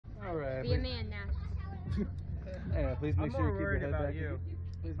Be a man, Nash. Yeah, please make sure you keep your head back.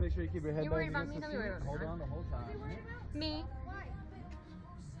 Please make sure you keep your head back. You worried about me? Don't be worried about me. Hold on the whole time. Me?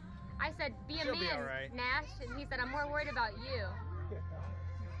 I said, be a She'll man, be all right. Nash, and he said, I'm more worried about you.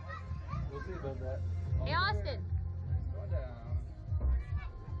 We'll see about that. Hey, Austin. Go down.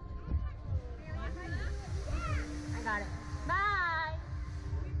 I got it. Bye.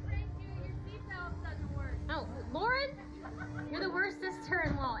 We pranked you. Your seatbelt doesn't work. Oh, Lauren? You're the worst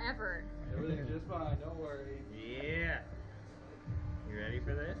sister-in-law ever. Everything's just fine, don't worry. Yeah. You ready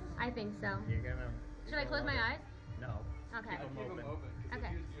for this? I think so. You're gonna. Should I close my eyes? No. Okay. Keep them Keep them open. open, because Okay.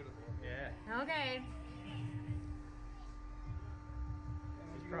 the view's beautiful. Yeah. Okay.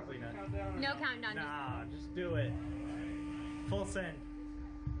 It's probably not. Countdown or No not? countdown. Nah, just do it. Full send.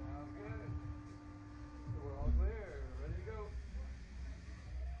 Sounds good. So we're all clear. Ready to go.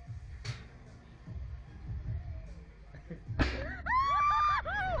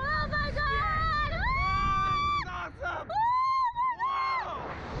 Oh my god! Awesome! Whoa!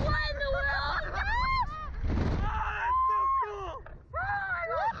 What in the world? That's so cool!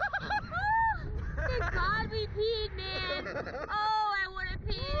 Thank God we peed, man. Oh, I would have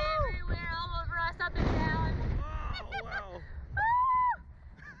peed everywhere, all over us, up and down. Oh, wow.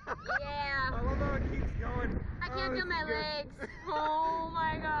 Yeah. I love how it keeps going. I can't feel my legs. Oh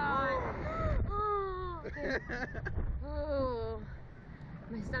my god. Oh, okay. Oh.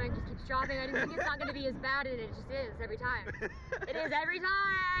 My stomach just keeps dropping. I didn't think it's not going to be as bad, and it just is every time. It is every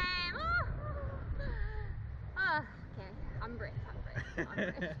time. Oh, okay. I'm brave. I'm brave. I'm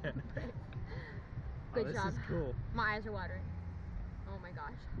brave. I'm brave. Good this job. is cool. My eyes are watering. Oh my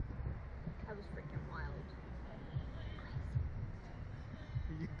gosh. That was freaking wild.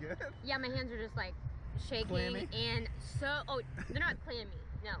 You good? Yeah, my hands are just like shaking Clammy? and so. Oh, they're not clammy.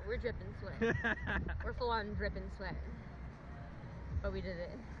 No, we're dripping sweat. We're full on dripping sweat. But we did it.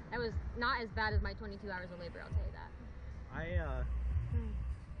 That was not as bad as my 22 hours of labor, I'll tell you that.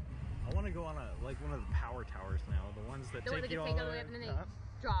 I want to go on one of the power towers now, the ones that The one that take you can all take all the way up and then they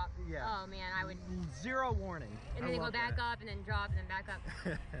drop. Yeah. Oh man, I would. Zero warning. And then they go back up and then drop and then back up.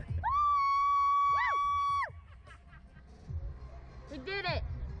 We did it.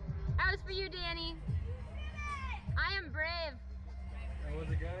 That was for you, Danny. I am brave. How was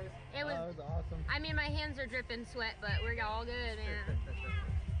it, guys? It was. That was awesome. I mean, my hands are dripping sweat, but we're all good, man.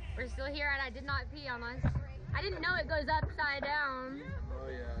 We're still here, and I did not pee on us. I didn't know it goes upside down. Oh,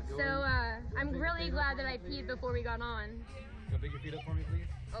 yeah. So I'm really glad that I peed before we got on. Go pick your feet up for me, please.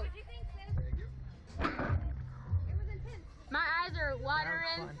 Oh, What do you think, Sis? Thank you. It was intense. my eyes are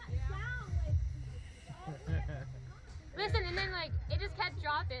watering. Listen, and then like it just kept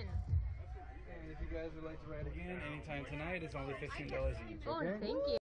dropping. And if you guys would like to ride again anytime tonight, it's only $15 each, Oh, okay? thank you.